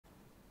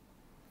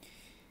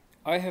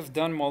I have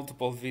done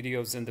multiple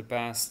videos in the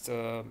past,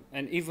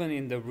 and even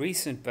in the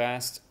recent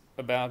past,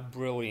 about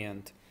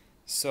Brilliant.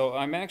 So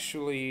I'm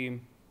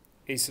actually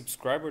a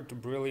subscriber to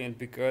Brilliant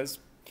because,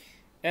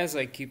 as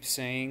I keep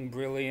saying,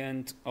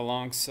 Brilliant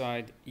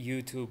alongside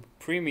YouTube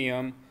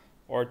Premium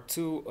are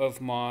two of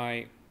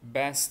my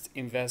best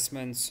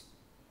investments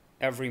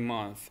every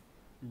month.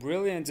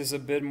 Brilliant is a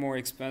bit more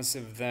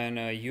expensive than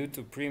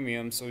YouTube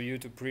Premium, so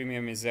YouTube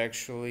Premium is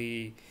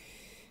actually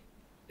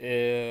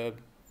uh,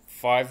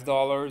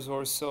 $5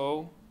 or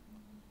so,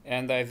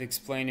 and I've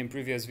explained in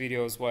previous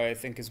videos why I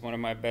think it's one of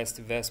my best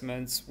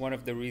investments. One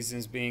of the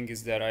reasons being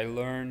is that I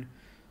learn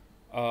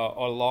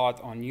a lot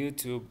on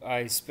YouTube.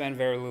 I spend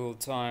very little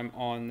time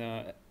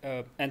on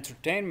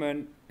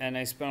entertainment, and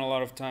I spend a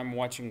lot of time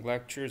watching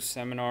lectures,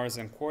 seminars,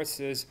 and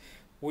courses,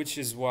 which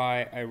is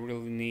why I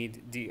really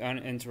need the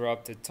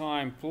uninterrupted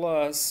time.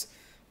 Plus,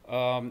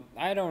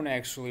 I don't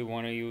actually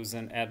want to use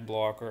an ad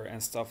blocker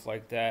and stuff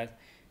like that.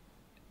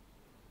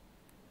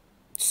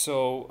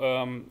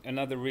 So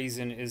another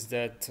reason is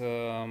that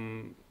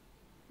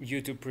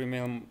YouTube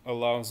Premium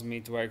allows me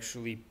to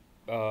actually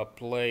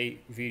play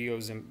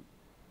videos in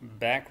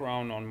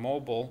background on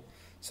mobile.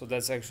 So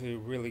that's actually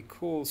really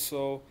cool.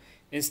 So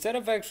instead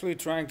of actually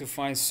trying to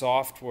find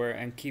software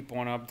and keep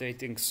on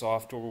updating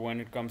software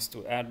when it comes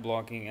to ad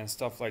blocking and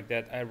stuff like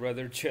that, I'd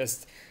rather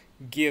just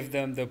give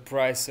them the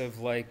price of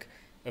like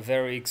a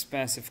very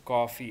expensive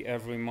coffee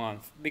every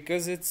month,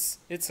 because it's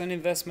an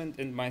investment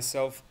in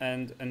myself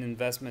and an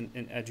investment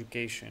in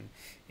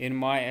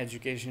my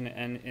education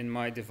and in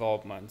my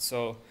development.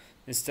 So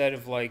instead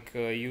of like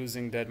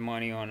using that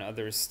money on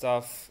other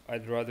stuff,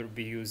 I'd rather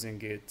be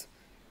using it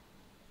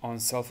on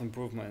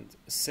self-improvement.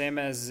 Same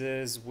as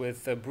is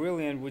with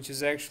Brilliant, which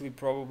is actually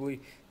probably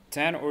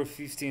 $10 or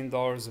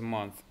 $15 a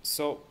month.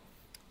 So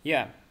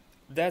yeah,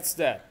 that's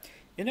that.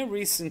 In a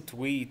recent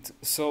tweet,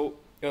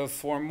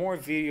 for more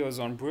videos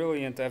on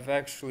Brilliant, I've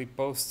actually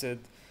posted.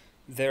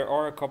 There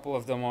are a couple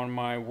of them on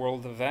my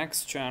World of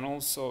X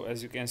channel. So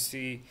as you can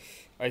see,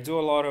 I do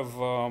a lot of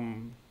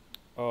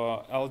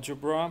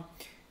algebra,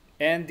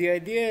 and the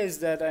idea is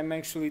that I'm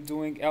actually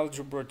doing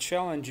algebra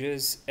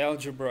challenges,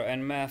 algebra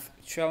and math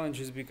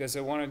challenges, because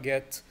I want to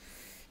get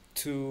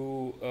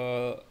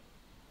to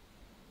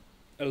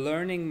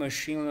learning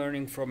machine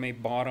learning from a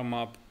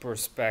bottom-up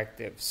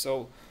perspective.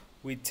 So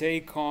we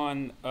take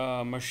on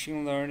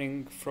machine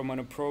learning from an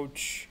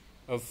approach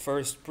of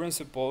first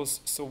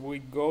principles. So we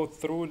go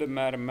through the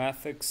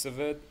mathematics of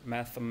it,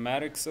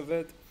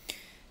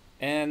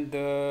 and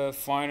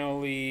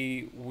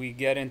finally we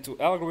get into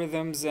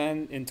algorithms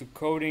and into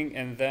coding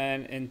and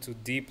then into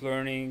deep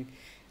learning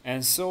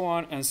and so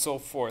on and so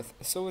forth.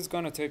 So it's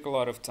going to take a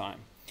lot of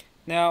time.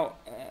 Now,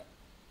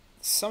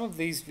 some of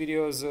these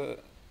videos,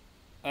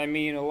 I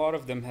mean, a lot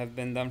of them have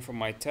been done from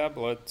my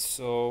tablet,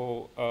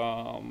 so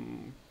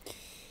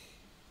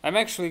I'm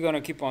actually going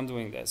to keep on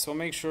doing that. So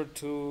make sure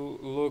to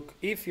look,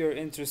 if you're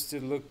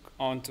interested, look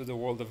onto the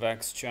World of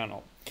X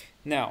channel.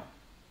 Now,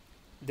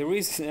 the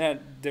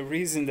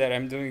reason that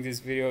I'm doing this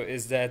video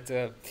is that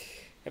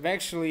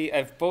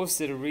I've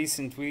posted a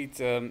recent tweet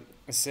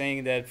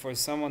saying that for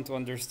someone to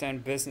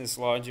understand business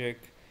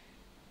logic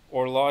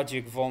or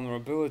logic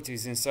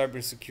vulnerabilities in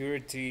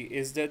cybersecurity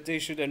is that they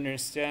should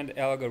understand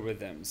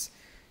algorithms.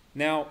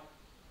 Now,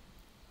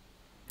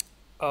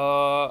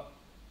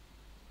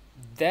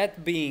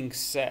 that being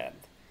said,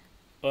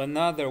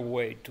 another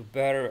way to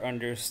better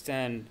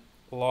understand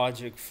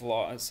logic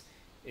flaws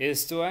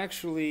is to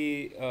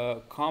actually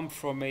come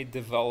from a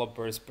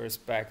developer's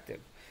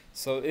perspective.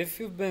 So if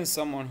you've been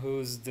someone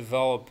who's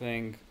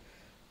developing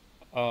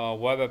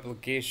web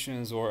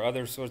applications or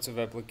other sorts of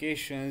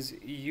applications,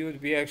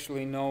 you'd be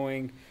actually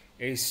knowing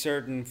a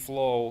certain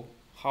flow,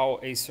 how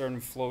a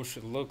certain flow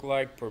should look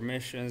like,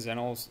 permissions, and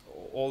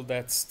all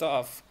that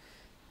stuff.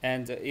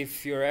 And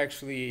if you're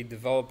actually a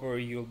developer,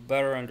 you'll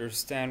better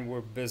understand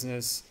where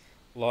business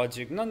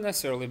logic, not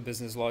necessarily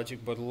business logic,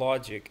 but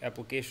logic,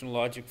 application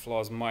logic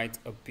flaws might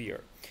appear.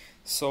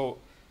 So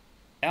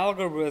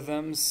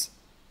algorithms,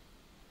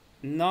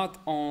 not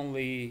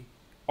only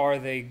are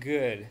they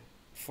good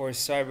for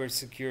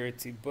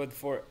cybersecurity, but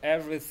for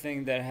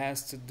everything that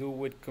has to do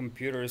with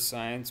computer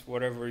science,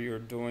 whatever you're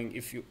doing,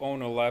 if you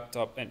own a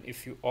laptop and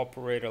if you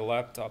operate a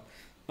laptop,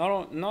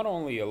 not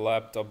only a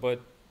laptop, but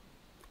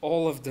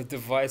all of the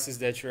devices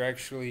that you're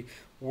actually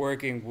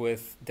working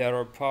with that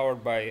are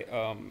powered by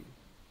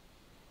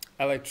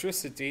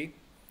electricity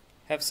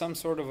have some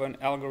sort of an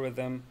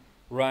algorithm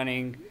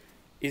running,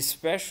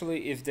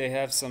 especially if they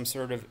have some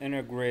sort of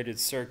integrated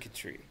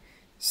circuitry.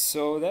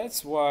 So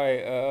that's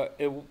why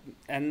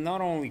and not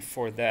only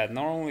for that,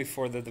 not only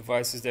for the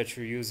devices that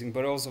you're using,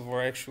 but also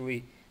for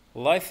actually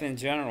life in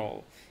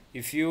general.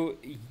 If you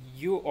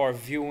are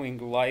viewing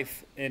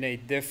life in a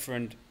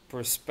different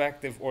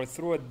perspective or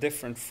through a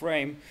different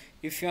frame,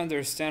 if you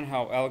understand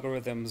how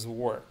algorithms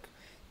work.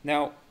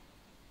 Now,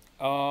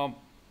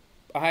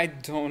 I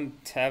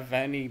don't have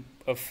any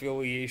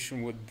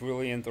affiliation with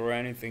Brilliant or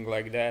anything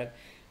like that.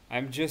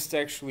 I'm just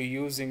actually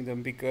using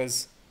them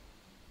because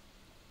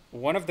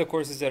one of the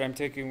courses that I'm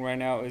taking right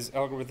now is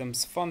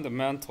Algorithms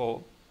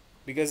Fundamental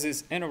because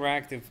it's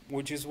interactive,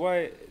 which is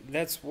why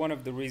that's one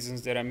of the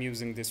reasons that I'm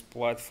using this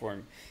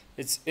platform.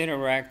 It's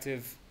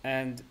interactive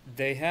and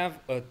they have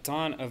a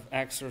ton of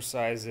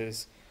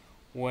exercises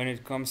when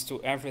it comes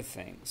to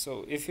everything.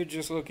 So if you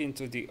just look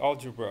into the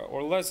algebra,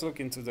 or let's look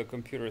into the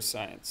computer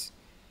science.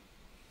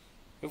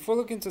 If we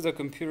look into the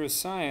computer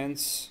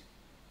science,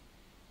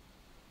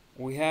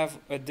 we have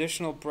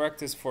additional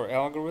practice for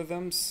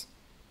algorithms.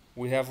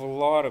 We have a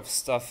lot of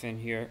stuff in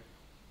here.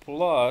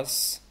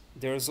 Plus,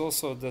 there's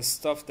also the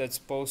stuff that's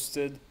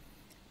posted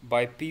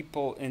by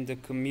people in the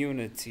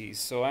community.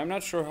 So I'm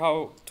not sure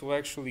how to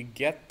actually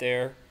get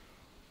there.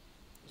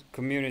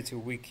 Community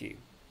wiki.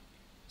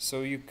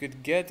 So you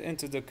could get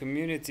into the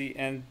community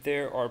and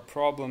there are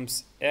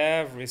problems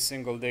every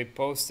single day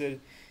posted.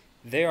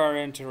 They are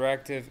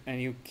interactive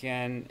and you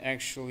can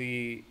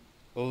actually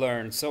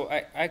learn. So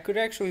I could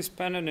actually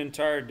spend an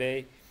entire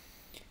day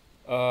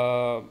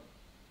on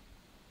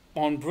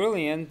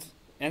Brilliant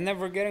and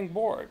never getting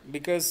bored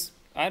because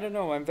I don't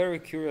know, I'm very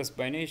curious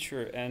by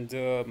nature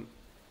and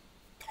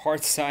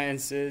hard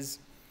sciences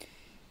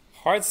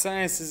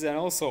and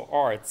also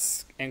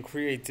arts and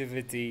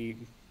creativity.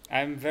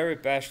 I'm very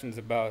passionate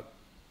about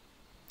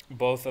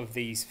both of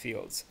these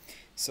fields.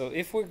 So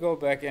if we go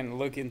back and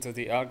look into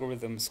the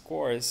algorithms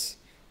course,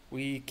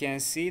 we can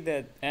see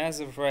that as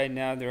of right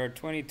now there are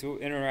 22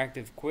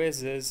 interactive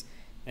quizzes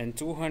and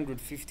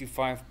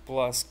 255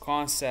 plus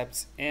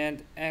concepts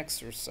and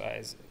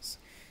exercises.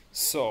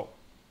 So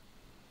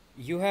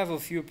you have a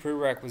few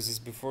prerequisites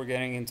before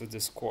getting into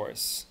this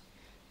course.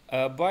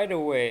 By the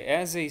way,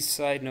 as a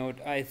side note,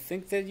 I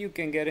think that you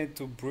can get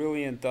into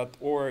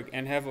brilliant.org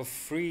and have a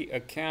free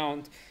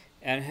account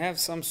and have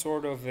some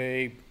sort of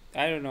a,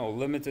 I don't know,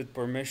 limited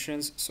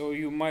permissions, so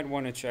you might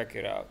want to check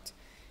it out.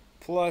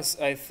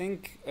 Plus, I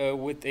think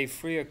with a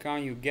free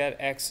account you get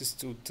access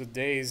to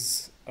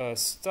today's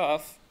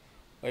stuff.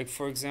 Like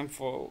for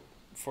example,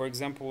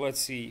 let's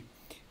see.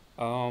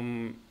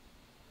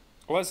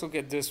 Let's look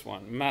at this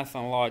one, Math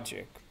and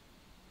Logic.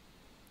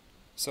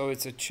 So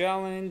it's a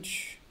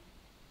challenge.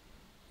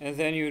 And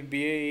then you would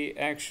be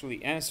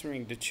actually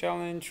answering the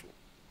challenge.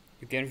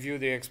 You can view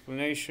the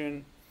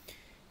explanation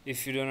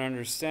if you don't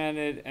understand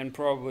it, and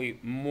probably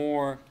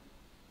more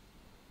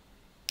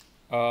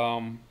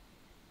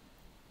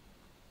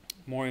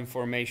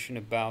information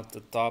about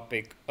the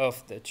topic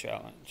of the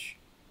challenge.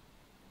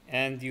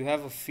 And you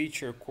have a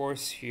feature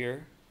course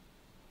here.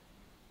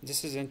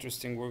 This is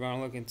interesting. We're going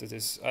to look into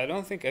this. I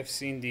don't think I've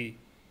seen the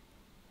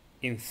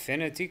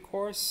Infinity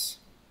course.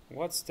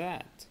 What's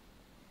that?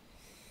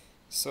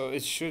 So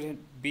it should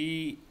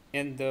be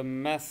in the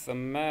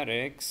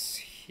mathematics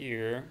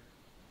here.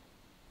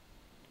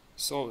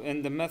 So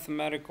in the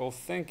mathematical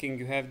thinking,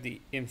 you have the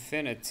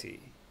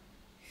infinity.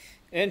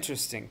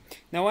 Interesting.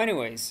 Now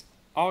anyways,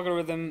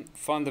 algorithm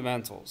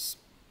fundamentals.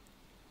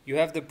 You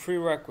have the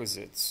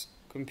prerequisites.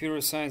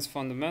 Computer science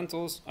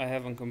fundamentals. I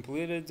haven't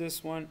completed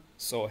this one,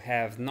 so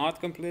have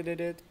not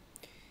completed it.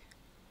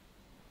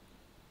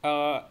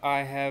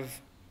 I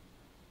have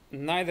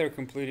neither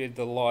completed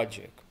the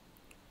logic.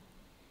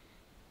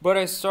 But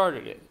I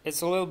started it.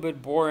 It's a little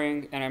bit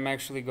boring and I'm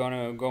actually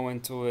gonna go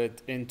into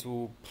it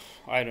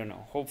I don't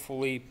know,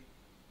 hopefully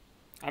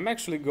I'm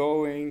actually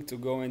going to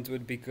go into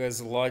it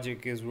because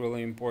logic is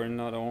really important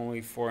not only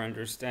for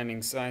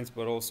understanding science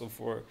but also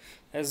for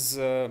as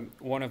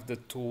one of the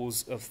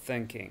tools of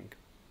thinking.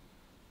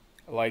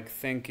 Like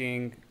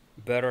thinking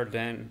better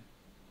than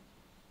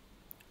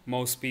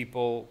most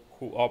people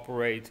who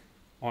operate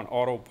on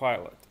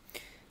autopilot.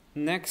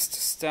 Next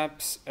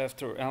steps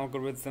after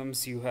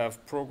algorithms, you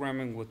have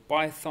programming with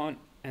Python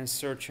and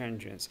search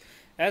engines.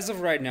 As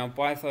of right now,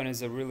 Python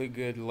is a really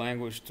good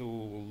language to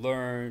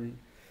learn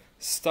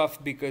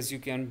stuff because you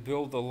can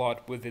build a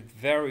lot with it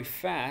very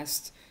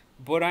fast,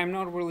 but I'm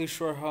not really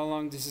sure how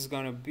long this is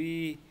gonna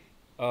be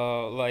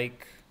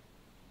like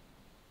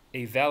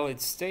a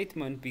valid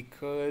statement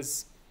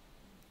because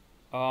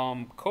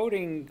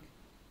coding,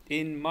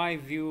 in my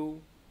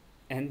view,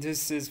 and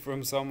this is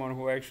from someone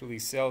who actually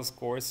sells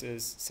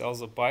courses, sells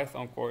a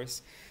Python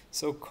course.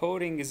 So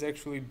coding is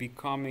actually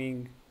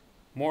becoming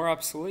more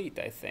obsolete,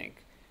 I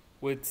think,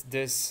 with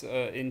this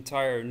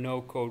entire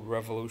no-code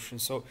revolution.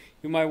 So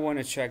you might want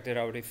to check that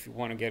out if you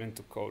want to get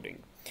into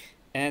coding.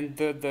 And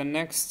the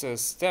next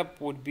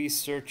step would be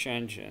search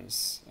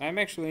engines. I'm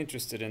actually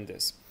interested in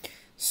this.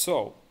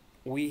 So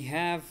we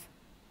have,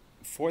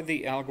 for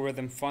the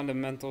algorithm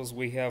fundamentals,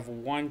 we have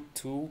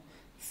 4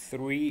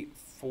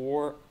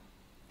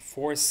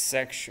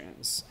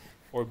 sections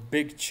or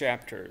big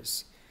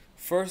chapters.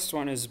 First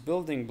one is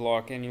building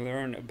block and you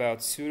learn about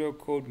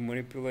pseudocode,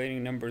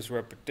 manipulating numbers,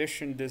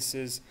 repetition. This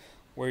is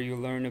where you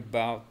learn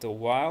about the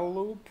while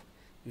loop.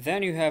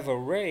 Then you have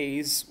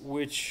arrays,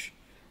 which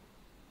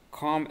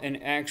come in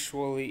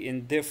actually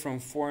in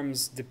different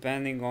forms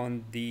depending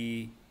on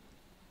the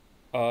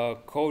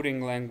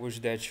coding language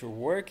that you're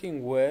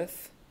working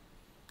with.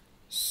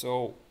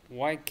 So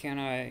why can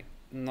I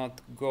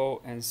not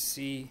go and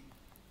see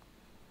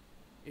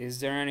Is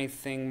there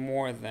anything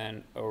more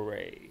than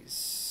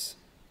arrays?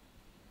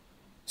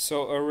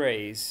 So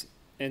arrays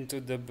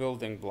into the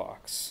building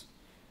blocks.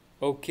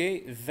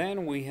 Okay,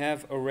 then we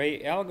have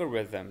array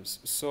algorithms.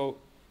 So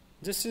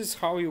this is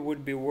how you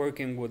would be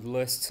working with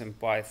lists in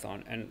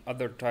Python and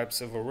other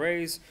types of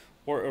arrays,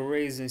 or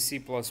arrays in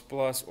C++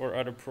 or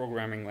other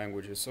programming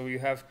languages. So you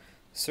have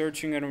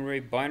searching an array,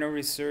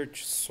 binary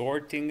search,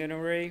 sorting an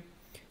array.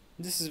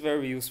 This is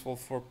very useful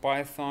for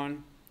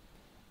Python.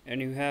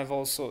 And you have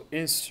also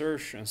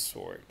insertion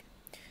sort.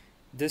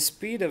 The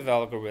speed of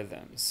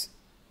algorithms,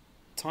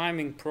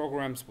 timing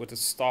programs with a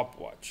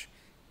stopwatch.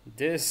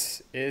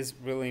 This is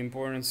really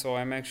important, so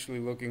I'm actually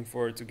looking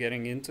forward to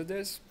getting into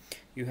this.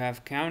 You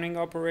have counting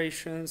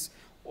operations.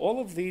 All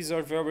of these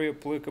are very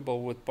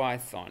applicable with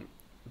Python.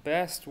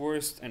 Best,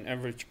 worst, and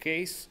average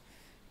case.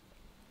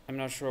 I'm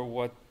not sure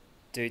what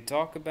they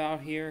talk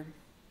about here.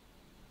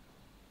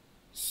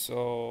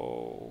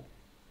 So,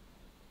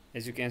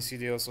 as you can see,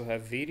 they also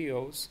have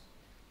videos.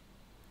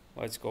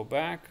 Let's go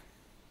back.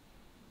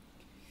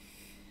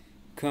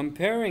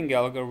 Comparing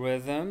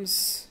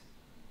algorithms,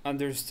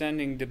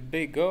 understanding the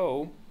big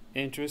O,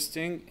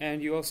 interesting,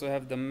 and you also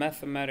have the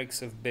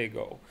mathematics of big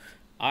O.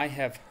 I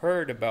have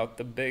heard about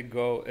the big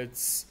O.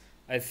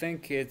 I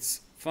think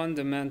it's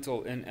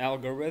fundamental in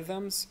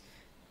algorithms,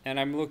 and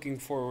I'm looking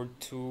forward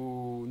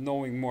to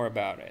knowing more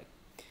about it.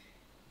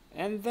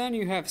 And then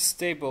you have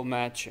stable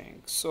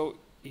matching. So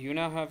you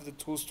now have the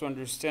tools to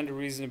understand the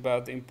reason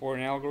about the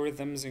important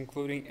algorithms,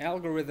 including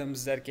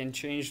algorithms that can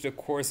change the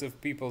course of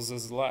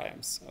people's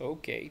lives.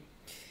 Okay.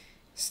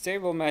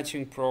 Stable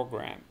matching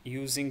program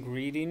using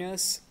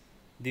greediness,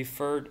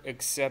 deferred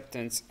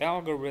acceptance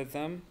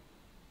algorithm,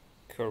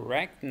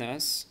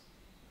 correctness.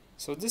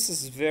 So this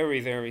is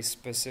very, very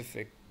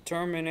specific.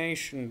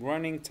 Termination,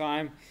 running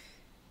time.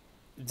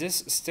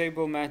 This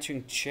stable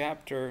matching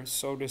chapter,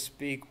 so to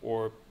speak,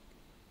 or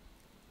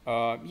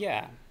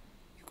yeah,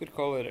 you could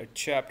call it a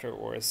chapter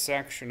or a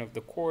section of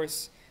the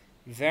course.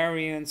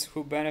 Variance,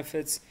 who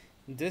benefits.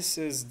 This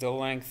is the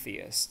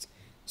lengthiest.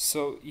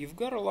 So you've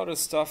got a lot of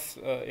stuff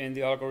in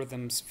the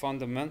algorithms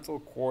fundamental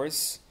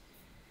course,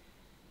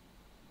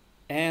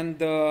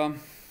 and I'm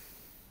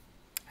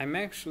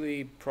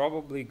actually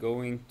probably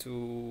going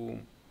to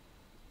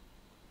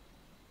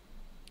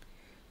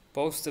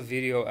post a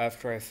video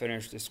after I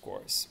finish this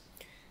course.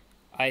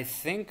 I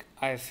think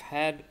I've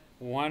had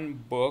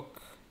one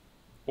book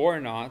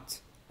or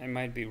not. I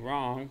might be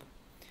wrong.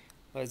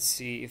 Let's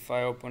see if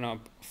I open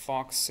up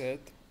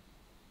Foxit.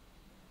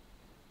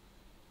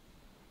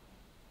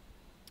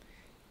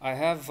 I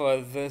have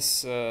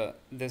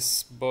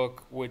this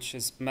book, which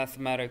is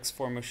Mathematics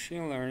for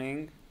Machine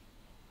Learning.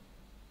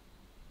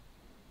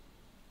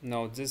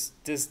 No,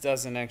 this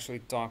doesn't actually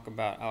talk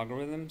about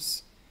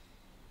algorithms.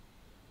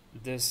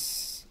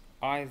 This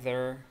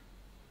either,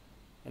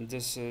 and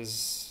this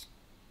is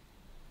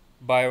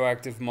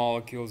bioactive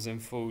molecules in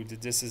food.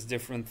 This is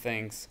different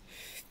things,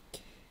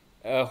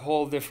 a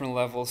whole different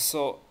level.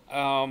 So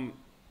I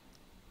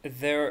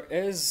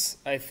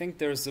think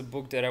there's a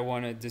book that I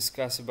want to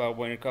discuss about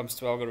when it comes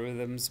to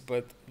algorithms,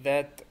 but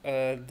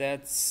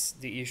that's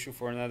the issue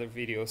for another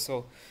video.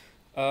 So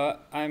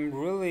I'm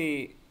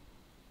really,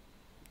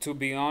 to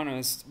be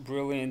honest,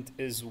 Brilliant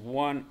is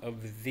one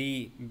of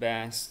the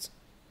best,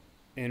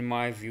 in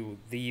my view,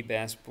 the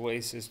best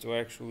places to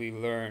actually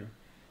learn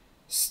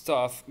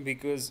stuff,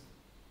 because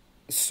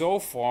so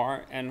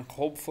far, and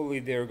hopefully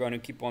they're going to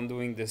keep on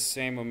doing the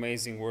same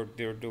amazing work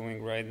they're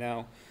doing right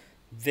now,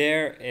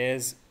 there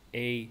is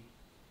a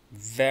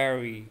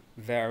very,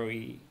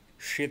 very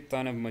shit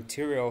ton of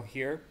material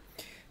here,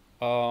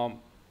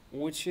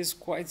 which is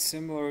quite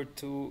similar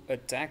to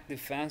Attack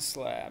Defense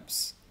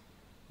Labs.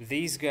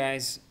 These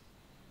guys,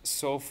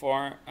 so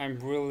far, I'm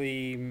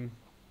really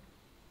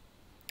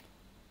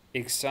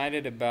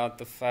excited about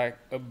the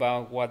fact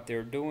about what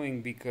they're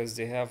doing, because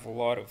they have a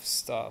lot of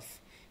stuff.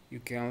 You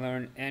can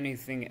learn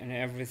anything and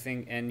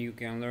everything, and you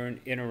can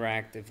learn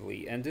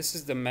interactively. And this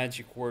is the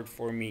magic word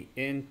for me,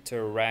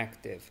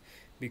 interactive,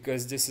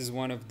 because this is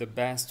one of the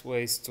best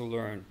ways to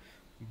learn,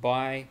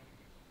 by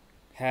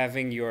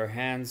having your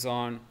hands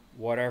on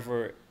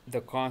whatever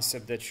the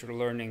concept that you're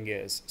learning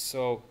is.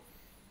 So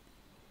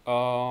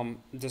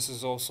this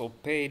is also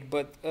paid,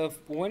 but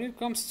when it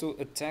comes to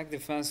Attack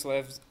Defense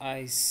Labs,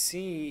 I've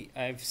seen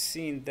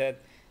that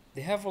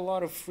they have a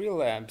lot of free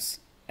labs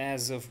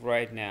as of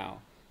right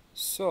now.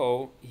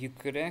 So you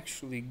could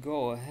actually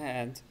go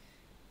ahead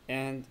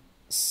and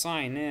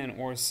sign in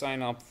or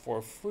sign up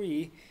for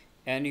free,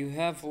 and you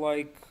have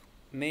like,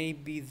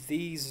 maybe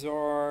these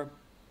are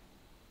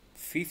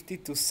 50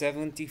 to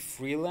 70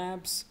 free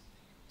labs,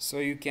 so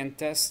you can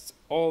test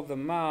all of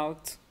them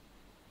out.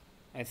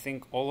 I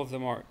think all of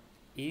them are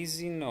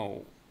easy.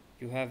 No,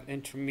 you have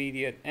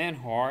intermediate and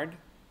hard,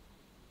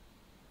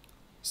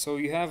 so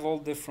you have all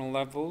different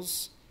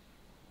levels.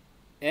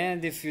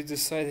 And if you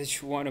decide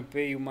that you want to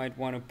pay, you might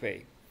want to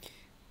pay.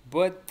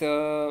 But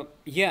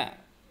yeah,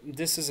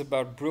 this is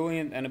about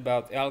Brilliant and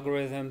about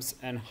algorithms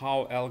and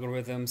how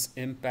algorithms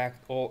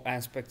impact all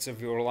aspects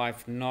of your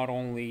life, not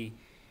only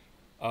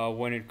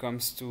when it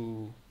comes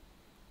to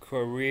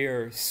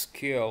career,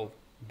 skill,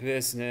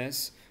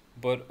 business,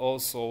 but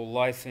also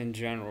life in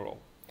general.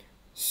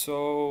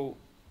 So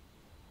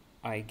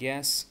I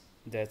guess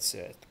that's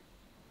it.